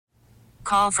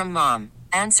Call from mom.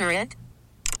 Answer it.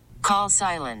 Call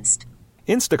silenced.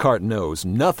 Instacart knows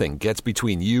nothing gets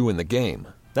between you and the game.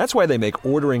 That's why they make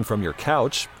ordering from your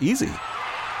couch easy.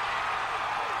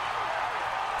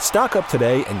 Stock up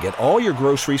today and get all your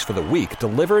groceries for the week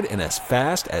delivered in as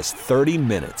fast as 30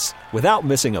 minutes without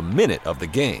missing a minute of the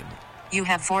game. You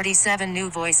have 47 new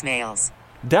voicemails.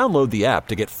 Download the app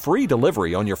to get free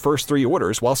delivery on your first 3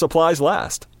 orders while supplies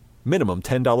last. Minimum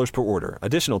 $10 per order.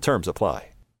 Additional terms apply.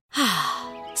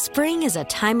 Spring is a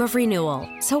time of renewal,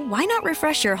 so why not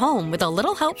refresh your home with a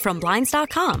little help from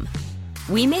Blinds.com?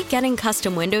 We make getting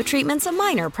custom window treatments a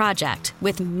minor project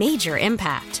with major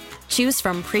impact. Choose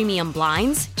from premium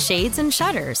blinds, shades, and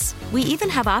shutters. We even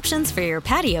have options for your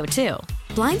patio, too.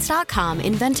 Blinds.com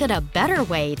invented a better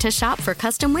way to shop for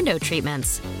custom window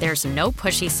treatments. There's no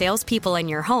pushy salespeople in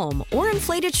your home or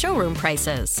inflated showroom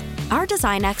prices. Our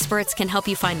design experts can help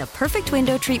you find the perfect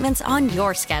window treatments on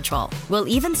your schedule. We'll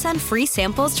even send free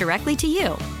samples directly to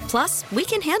you. Plus, we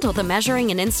can handle the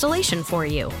measuring and installation for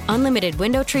you. Unlimited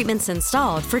window treatments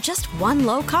installed for just one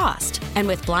low cost. And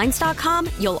with Blinds.com,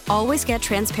 you'll always get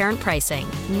transparent pricing.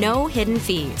 No hidden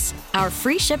fees. Our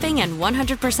free shipping and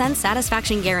 100%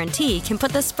 satisfaction guarantee can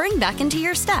put the spring back into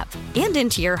your step and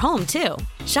into your home, too.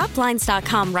 Shop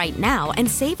Blinds.com right now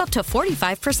and save up to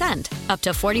 45%. Up to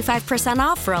 45%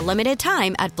 off for a limited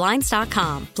time at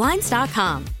Blinds.com.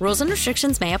 Blinds.com. Rules and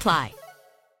restrictions may apply.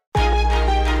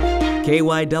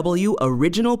 KYW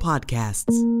Original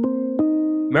Podcasts.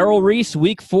 Merrill Reese,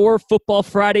 Week 4, Football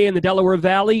Friday in the Delaware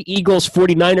Valley. Eagles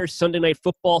 49ers, Sunday Night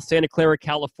Football, Santa Clara,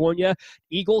 California.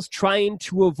 Eagles trying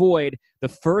to avoid the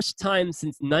first time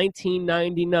since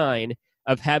 1999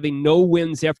 of having no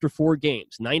wins after 4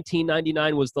 games.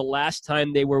 1999 was the last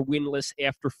time they were winless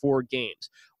after 4 games.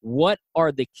 What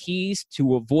are the keys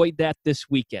to avoid that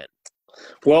this weekend?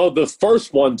 Well, the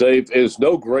first one, Dave, is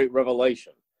no great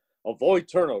revelation. Avoid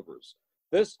turnovers.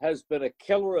 This has been a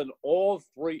killer in all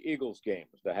 3 Eagles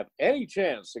games. To have any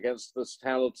chance against this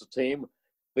talented team,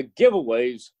 the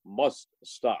giveaways must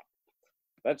stop.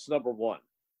 That's number 1.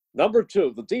 Number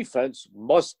 2, the defense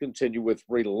must continue with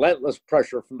relentless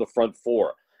pressure from the front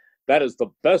 4. That is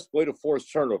the best way to force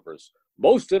turnovers.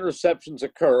 Most interceptions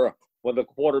occur when the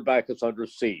quarterback is under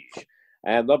siege.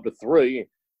 And number 3,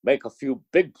 make a few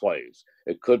big plays.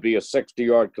 It could be a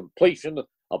 60-yard completion,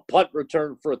 a punt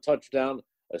return for a touchdown,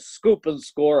 a scoop and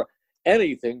score,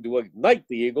 anything to ignite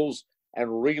the Eagles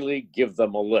and really give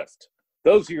them a lift.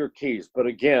 Those are your keys. But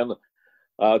again,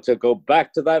 to go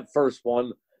back to that first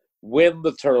one, win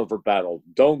the turnover battle.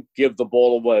 Don't give the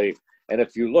ball away. And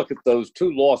if you look at those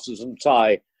 2 losses and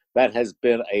tie, that has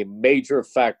been a major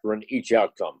factor in each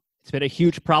outcome. It's been a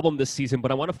huge problem this season,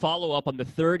 but I want to follow up on the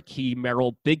third key,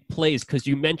 Merrill, big plays, because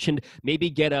you mentioned maybe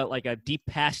get a deep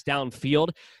pass downfield.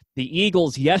 The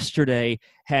Eagles yesterday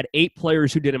had 8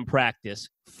 players who didn't practice.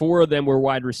 4 of them were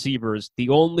wide receivers. The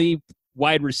only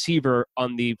wide receiver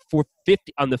on the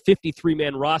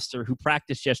 53-man roster who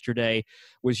practiced yesterday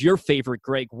was your favorite,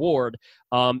 Greg Ward.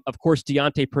 Of course,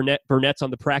 Deontay Burnett's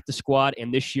on the practice squad,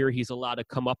 and this year he's allowed to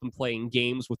come up and play in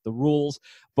games with the rules.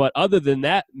 But other than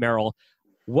that, Merrill,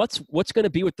 what's going to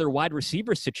be with their wide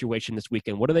receiver situation this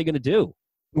weekend? What are they going to do?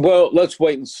 Well, let's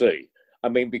wait and see. I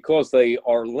mean, because they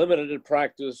are limited in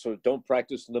practice or don't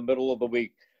practice in the middle of the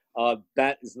week,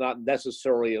 that is not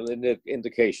necessarily an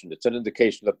indication. It's an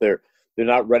indication that they're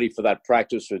not ready for that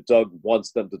practice, or Doug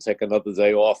wants them to take another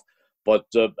day off. But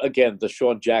again,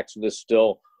 Deshaun Jackson is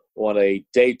still on a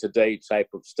day-to-day type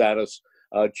of status.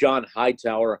 John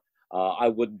Hightower, I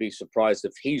wouldn't be surprised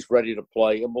if he's ready to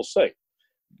play, and we'll see.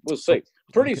 We'll see.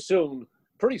 Pretty soon,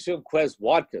 Quez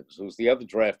Watkins, who's the other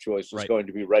draft choice, is going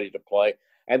to be ready to play.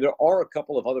 And there are a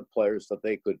couple of other players that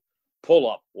they could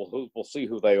pull up. We'll see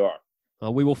who they are.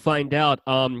 We will find out.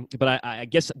 But I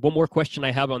guess one more question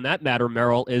I have on that matter,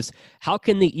 Merrill, is how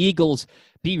can the Eagles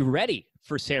be ready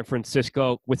for San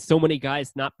Francisco with so many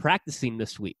guys not practicing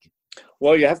this week?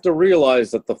 Well, you have to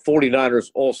realize that the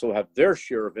 49ers also have their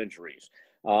share of injuries.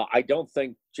 I don't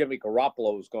think Jimmy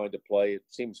Garoppolo is going to play. It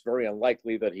seems very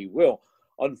unlikely that he will.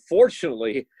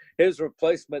 Unfortunately, his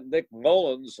replacement, Nick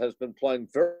Mullins, has been playing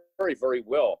very, very, very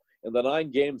well. In the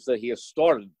 9 games that he has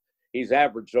started, he's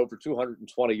averaged over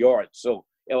 220 yards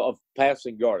of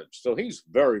passing yardage. So he's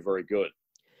very, very good.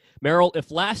 Merrill,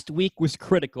 if last week was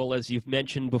critical, as you've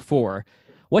mentioned before,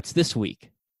 what's this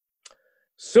week?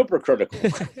 Super critical.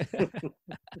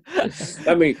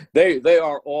 I mean, they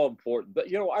are all important. But,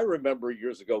 I remember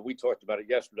years ago, we talked about it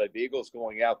yesterday, the Eagles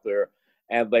going out there,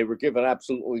 and they were given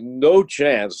absolutely no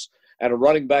chance. And a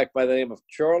running back by the name of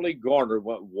Charlie Garner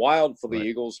went wild for the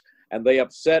Eagles, and they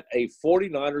upset a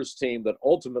 49ers team that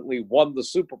ultimately won the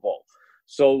Super Bowl.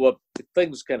 So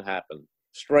things can happen.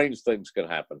 strange things can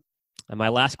happen. And my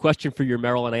last question for you,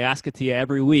 Merrill, and I ask it to you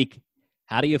every week.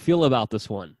 How do you feel about this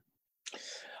one?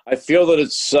 I feel that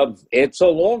it's a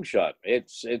long shot.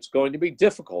 It's going to be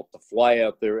difficult to fly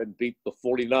out there and beat the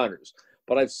 49ers.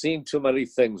 But I've seen too many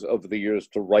things over the years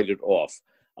to write it off.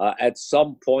 At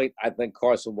some point, I think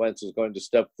Carson Wentz is going to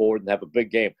step forward and have a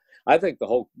big game. I think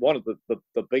one of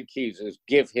the big keys is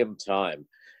give him time.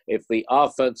 If the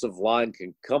offensive line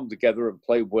can come together and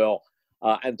play well,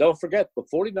 and don't forget, the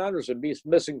 49ers are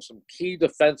missing some key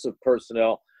defensive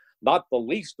personnel, not the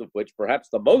least of which, perhaps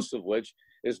the most of which,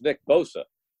 is Nick Bosa.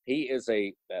 He is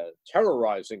a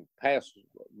terrorizing pass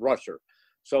rusher.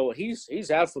 So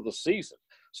he's out for the season.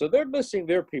 So they're missing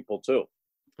their people too.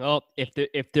 Well,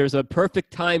 if there's a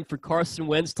perfect time for Carson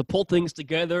Wentz to pull things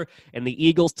together and the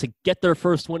Eagles to get their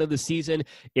first win of the season,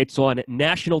 it's on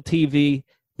national TV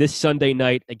this Sunday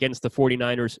night against the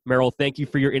 49ers. Merrill, thank you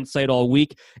for your insight all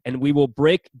week, and we will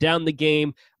break down the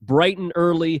game bright and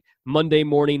early Monday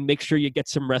morning. Make sure you get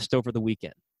some rest over the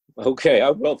weekend. Okay, I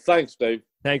will. Thanks, Dave.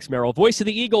 Thanks, Merrill. Voice of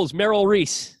the Eagles, Merrill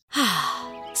Reese.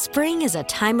 Spring is a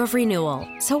time of renewal,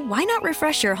 so why not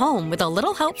refresh your home with a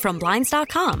little help from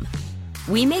Blinds.com?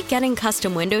 We make getting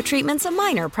custom window treatments a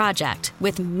minor project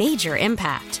with major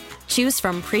impact. Choose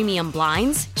from premium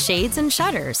blinds, shades, and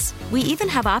shutters. We even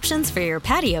have options for your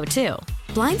patio, too.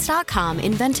 Blinds.com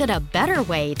invented a better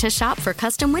way to shop for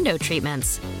custom window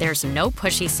treatments. There's no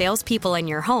pushy salespeople in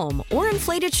your home or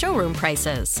inflated showroom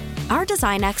prices. Our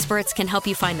design experts can help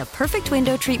you find the perfect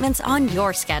window treatments on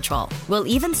your schedule. We'll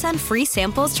even send free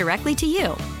samples directly to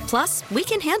you. Plus, we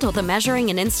can handle the measuring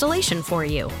and installation for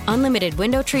you. Unlimited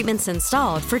window treatments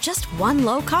installed for just one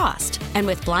low cost. And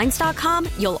with Blinds.com,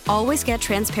 you'll always get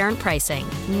transparent pricing.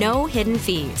 No hidden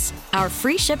fees. Our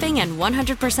free shipping and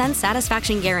 100%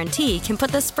 satisfaction guarantee can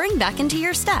put the spring back into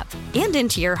your step and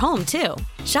into your home, too.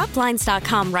 Shop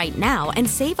Blinds.com right now and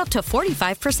save up to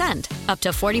 45%. Up to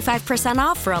 45%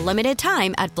 off for a limited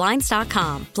time at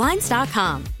Blinds.com.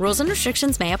 Blinds.com. Rules and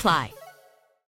restrictions may apply.